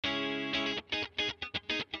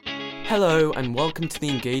Hello and welcome to the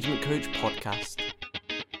Engagement Coach podcast.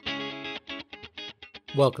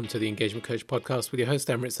 Welcome to the Engagement Coach podcast with your host,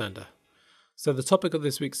 Amrit Sander. So the topic of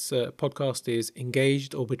this week's podcast is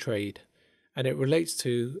engaged or betrayed, and it relates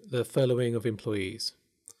to the furloughing of employees.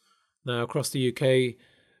 Now, across the UK,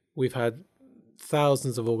 we've had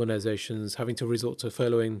thousands of organisations having to resort to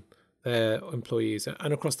furloughing their employees,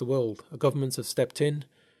 and across the world, governments have stepped in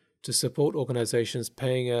to support organisations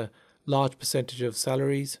paying a large percentage of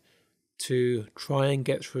salaries to try and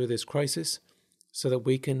get through this crisis so that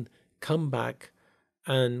we can come back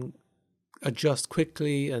and adjust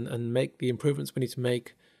quickly and make the improvements we need to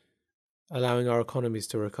make, allowing our economies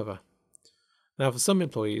to recover. Now, for some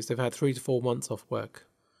employees, they've had 3 to 4 months off work.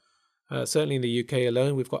 Certainly in the UK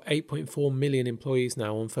alone, we've got 8.4 million employees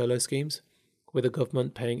now on furlough schemes, with the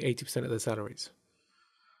government paying 80% of their salaries.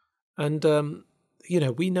 And,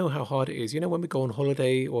 we know how hard it is. When we go on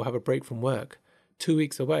holiday or have a break from work, 2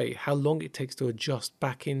 weeks away, how long it takes to adjust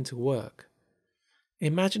back into work.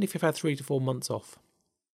 Imagine if you've had 3 to 4 months off.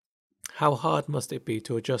 How hard must it be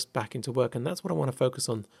to adjust back into work? And that's what I want to focus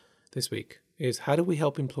on this week, is how do we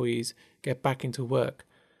help employees get back into work,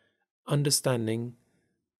 understanding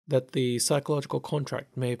that the psychological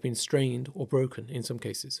contract may have been strained or broken in some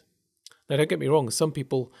cases. Now, don't get me wrong, some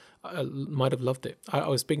people might have loved it. I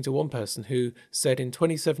was speaking to one person who said in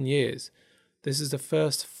 27 years, this is the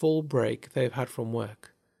first full break they've had from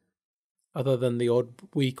work, other than the odd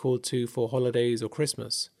week or two for holidays or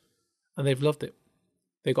Christmas. And they've loved it.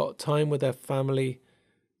 They got time with their family,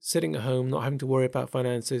 sitting at home, not having to worry about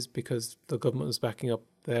finances because the government was backing up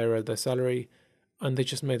their salary, and they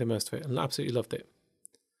just made the most of it and absolutely loved it.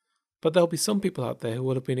 But there'll be some people out there who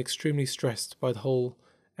will have been extremely stressed by the whole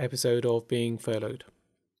episode of being furloughed.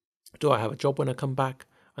 Do I have a job when I come back?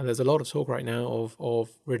 And there's a lot of talk right now of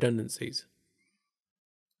redundancies.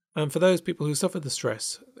 And for those people who suffered the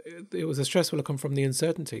stress, the stress will have come from the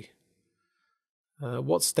uncertainty.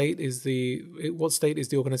 What state is the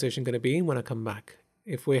organisation going to be in when I come back?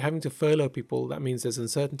 If we're having to furlough people, that means there's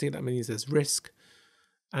uncertainty, that means there's risk,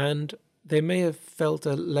 and they may have felt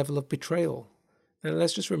a level of betrayal. Now,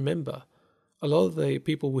 let's just remember, a lot of the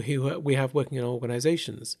people who we have working in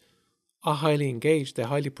organisations are highly engaged, they're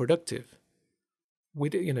highly productive.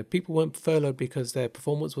 People weren't furloughed because their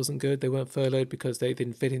performance wasn't good. They weren't furloughed because they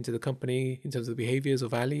didn't fit into the company in terms of behaviours or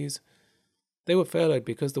values. They were furloughed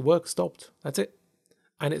because the work stopped. That's it.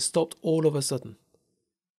 And it stopped all of a sudden.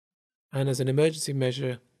 And as an emergency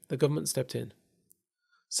measure, the government stepped in.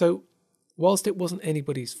 So, whilst it wasn't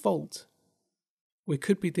anybody's fault, we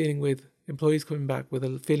could be dealing with employees coming back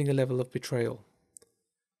with feeling a level of betrayal.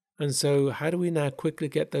 And so, how do we now quickly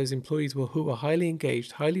get those employees who are highly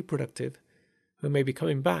engaged, highly productive, who may be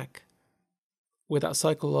coming back with that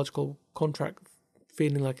psychological contract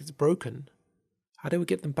feeling like it's broken? How do we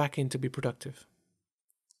get them back in to be productive?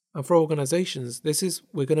 And for organizations,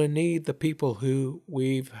 we're going to need the people who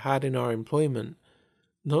we've had in our employment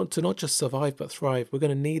not just survive but thrive. We're going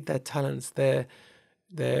to need their talents, their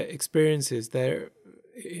experiences, their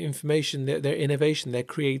information, their innovation, their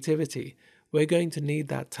creativity. We're going to need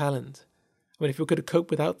that talent. I mean, if we could have coped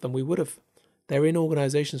without them, we would have. They're in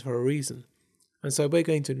organizations for a reason. And so we're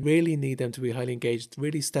going to really need them to be highly engaged,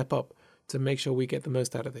 really step up to make sure we get the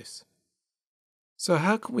most out of this. So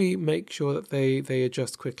how can we make sure that they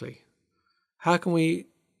adjust quickly? How can we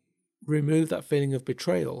remove that feeling of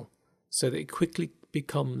betrayal so that it quickly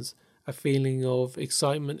becomes a feeling of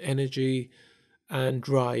excitement, energy, and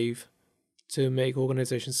drive to make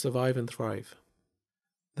organizations survive and thrive?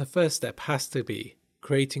 The first step has to be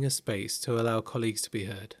creating a space to allow colleagues to be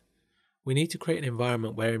heard. We need to create an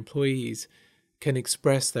environment where employees can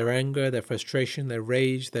express their anger, their frustration, their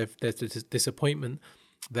rage, their disappointment,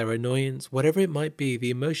 their annoyance, whatever it might be, the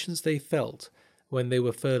emotions they felt when they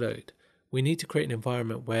were furloughed. We need to create an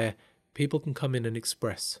environment where people can come in and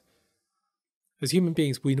express. As human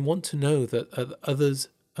beings, we want to know that others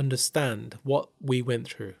understand what we went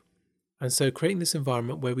through. And so creating this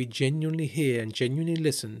environment where we genuinely hear and genuinely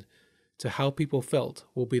listen to how people felt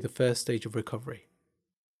will be the first stage of recovery.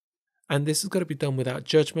 And this has got to be done without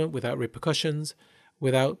judgment, without repercussions,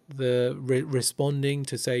 without the responding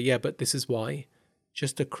to say, yeah, but this is why.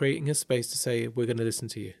 Just to creating a space to say, we're going to listen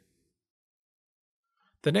to you.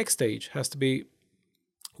 The next stage has to be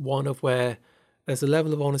one of where there's a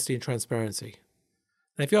level of honesty and transparency.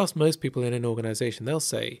 Now, if you ask most people in an organization, they'll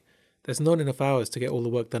say, there's not enough hours to get all the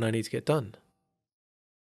work done I need to get done.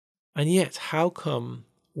 And yet, how come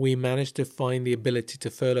we managed to find the ability to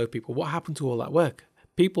furlough people? What happened to all that work?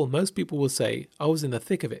 Most people will say, I was in the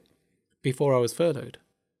thick of it before I was furloughed.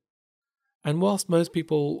 And whilst most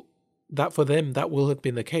people, that for them, that will have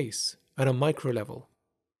been the case at a micro level,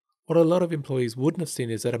 What a lot of employees wouldn't have seen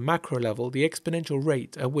is at a macro level the exponential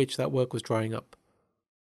rate at which that work was drying up.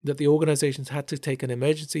 That the organizations had to take an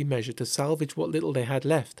emergency measure to salvage what little they had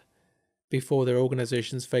left before their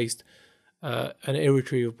organizations faced an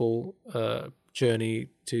irretrievable journey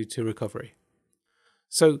to recovery.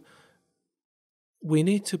 So we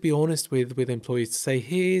need to be honest with employees to say,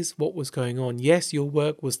 here's what was going on. Yes, your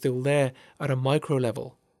work was still there at a micro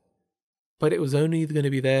level, but it was only going to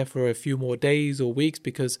be there for a few more days or weeks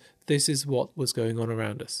because this is what was going on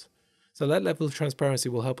around us. So that level of transparency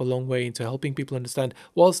will help a long way into helping people understand,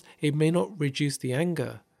 whilst it may not reduce the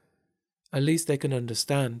anger, at least they can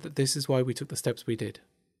understand that this is why we took the steps we did.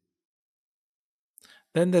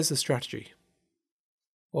 Then there's the strategy.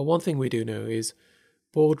 Well, one thing we do know is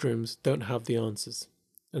boardrooms don't have the answers.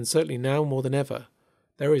 And certainly now more than ever,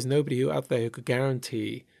 there is nobody out there who could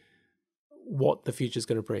guarantee what the future is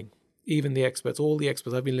going to bring. Even the experts, all the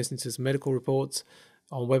experts, I've been listening to some medical reports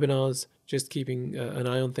on webinars, just keeping an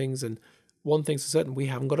eye on things. And one thing's for certain, we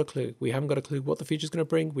haven't got a clue. We haven't got a clue what the future is going to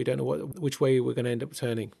bring. We don't know which way we're going to end up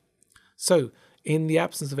turning. So in the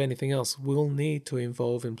absence of anything else, we'll need to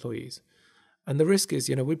involve employees. And the risk is,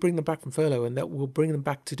 we bring them back from furlough and that we'll bring them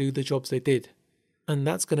back to do the jobs they did. And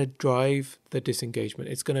that's going to drive the disengagement.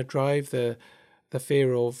 It's going to drive the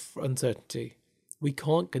fear of uncertainty. We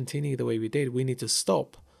can't continue the way we did. We need to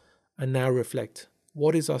stop and now reflect.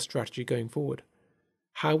 What is our strategy going forward?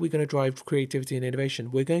 How are we going to drive creativity and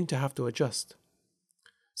innovation? We're going to have to adjust.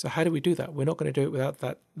 So how do we do that? We're not going to do it without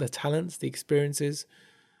the talents, the experiences,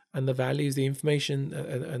 and the values, the information,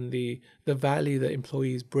 and the value that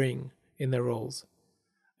employees bring in their roles.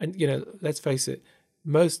 And, let's face it,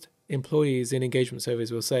 most employees in engagement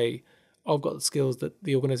surveys will say, I've got the skills that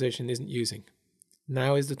the organization isn't using.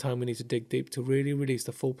 Now is the time we need to dig deep to really release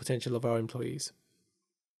the full potential of our employees.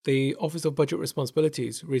 The Office of Budget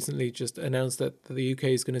Responsibilities recently just announced that the UK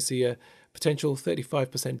is going to see a potential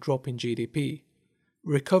 35% drop in GDP,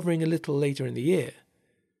 recovering a little later in the year.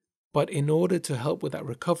 But in order to help with that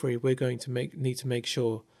recovery, we're going to need to make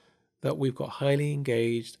sure that we've got highly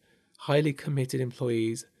engaged, highly committed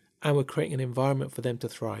employees, and we're creating an environment for them to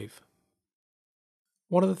thrive.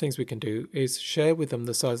 One of the things we can do is share with them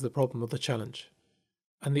the size of the problem or the challenge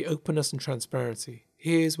and the openness and transparency.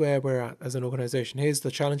 Here's where we're at as an organization. Here's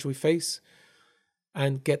the challenge we face,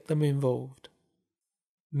 and get them involved.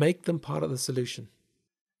 Make them part of the solution.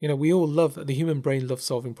 We all the human brain loves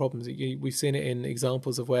solving problems. We've seen it in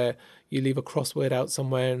examples of where you leave a crossword out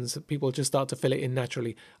somewhere and people just start to fill it in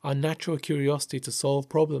naturally. Our natural curiosity to solve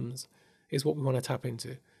problems is what we want to tap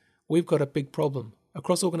into. We've got a big problem.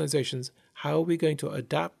 Across organizations, how are we going to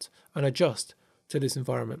adapt and adjust to this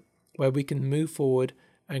environment where we can move forward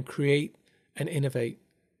and create and innovate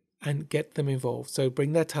and get them involved? So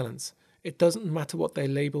bring their talents. It doesn't matter what their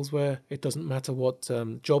labels were. It doesn't matter what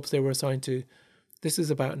jobs they were assigned to. This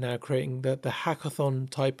is about now creating the hackathon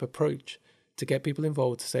type approach to get people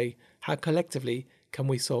involved, to say, how collectively can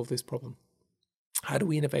we solve this problem? How do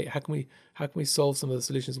we innovate? How can we solve some of the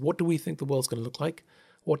solutions? What do we think the world's going to look like?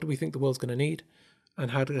 What do we think the world's going to need?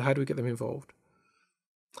 And how do we get them involved?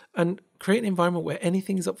 And create an environment where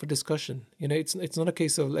anything is up for discussion. It's not a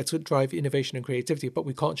case of let's drive innovation and creativity, but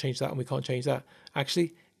we can't change that and we can't change that.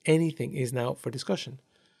 Actually, anything is now up for discussion.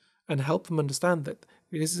 And help them understand that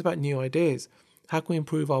this is about new ideas. How can we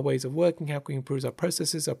improve our ways of working? How can we improve our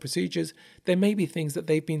processes, our procedures? There may be things that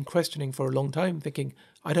they've been questioning for a long time, thinking,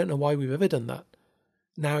 I don't know why we've ever done that.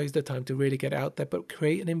 Now is the time to really get out there, but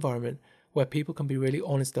create an environment where people can be really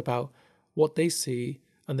honest about what they see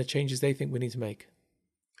and the changes they think we need to make.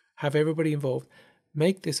 Have everybody involved.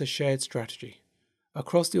 Make this a shared strategy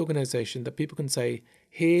across the organization that people can say,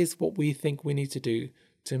 here's what we think we need to do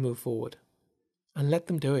to move forward. And let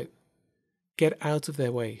them do it. Get out of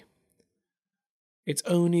their way. It's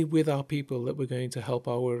only with our people that we're going to help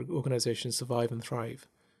our organization survive and thrive.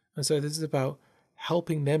 And so this is about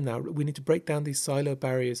helping them now. We need to break down these silo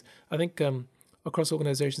barriers. I think across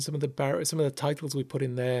organizations, some of the titles we put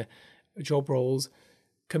in there, job roles,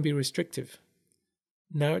 can be restrictive.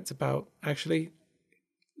 Now it's about actually,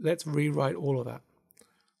 let's rewrite all of that.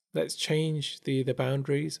 Let's change the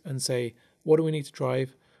boundaries and say, what do we need to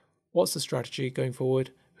drive? What's the strategy going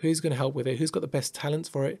forward? Who's going to help with it? Who's got the best talents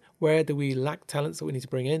for it? Where do we lack talents that we need to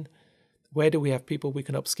bring in? Where do we have people we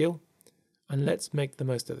can upskill? And let's make the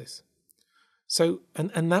most of this. So,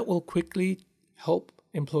 and that will quickly help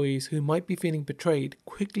employees who might be feeling betrayed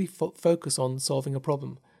quickly focus on solving a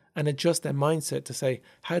problem and adjust their mindset to say,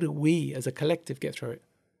 how do we as a collective get through it?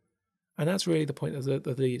 And that's really the point of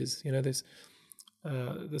the leaders. This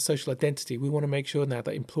the social identity. We want to make sure now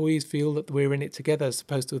that employees feel that we're in it together as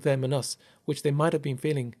opposed to them and us, which they might have been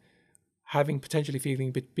feeling. potentially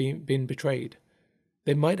feeling been betrayed.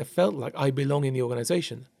 They might have felt like I belong in the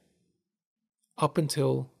organization up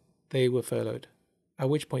until they were furloughed, at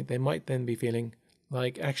which point they might then be feeling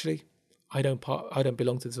like, actually, I don't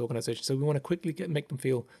belong to this organization. So we want to quickly make them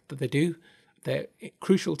feel that they do, they're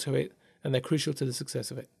crucial to it, and they're crucial to the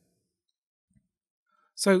success of it.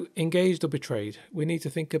 So, engaged or betrayed, we need to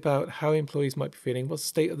think about how employees might be feeling, what's the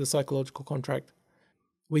state of the psychological contract.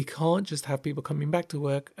 We can't just have people coming back to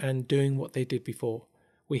work and doing what they did before.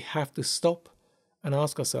 We have to stop and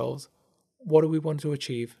ask ourselves, what do we want to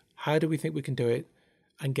achieve? How do we think we can do it?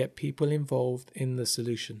 And get people involved in the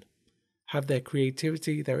solution. Have their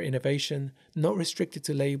creativity, their innovation, not restricted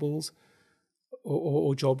to labels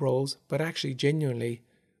or job roles, but actually genuinely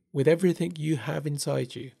with everything you have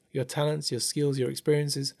inside you, your talents, your skills, your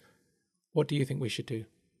experiences, what do you think we should do?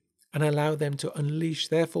 And allow them to unleash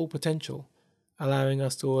their full potential, allowing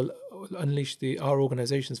us to unleash our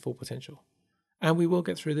organization's full potential. And we will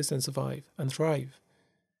get through this and survive and thrive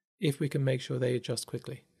if we can make sure they adjust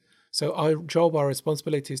quickly. So our job, our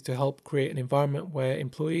responsibility is to help create an environment where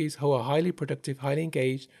employees who are highly productive, highly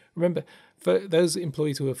engaged, remember, for those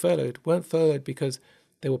employees who were furloughed weren't furloughed because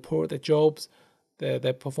they were poor at their jobs,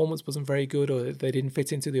 their performance wasn't very good, or they didn't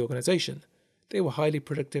fit into the organization. They were highly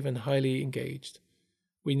productive and highly engaged.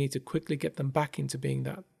 We need to quickly get them back into being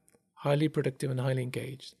that, highly productive and highly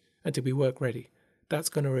engaged, and to be work ready. That's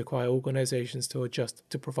going to require organizations to adjust,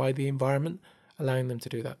 to provide the environment, allowing them to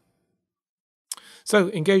do that. So,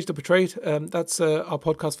 engaged or betrayed, that's our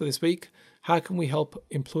podcast for this week. How can we help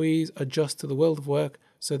employees adjust to the world of work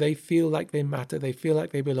so they feel like they matter, they feel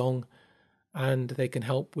like they belong, and they can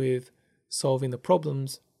help with solving the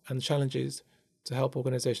problems and challenges to help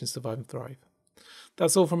organizations survive and thrive.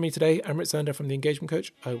 That's all from me today. I'm Amrit Sandha from The Engagement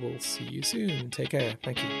Coach. I will see you soon. Take care.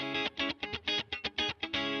 Thank you.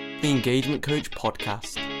 The Engagement Coach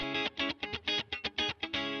Podcast.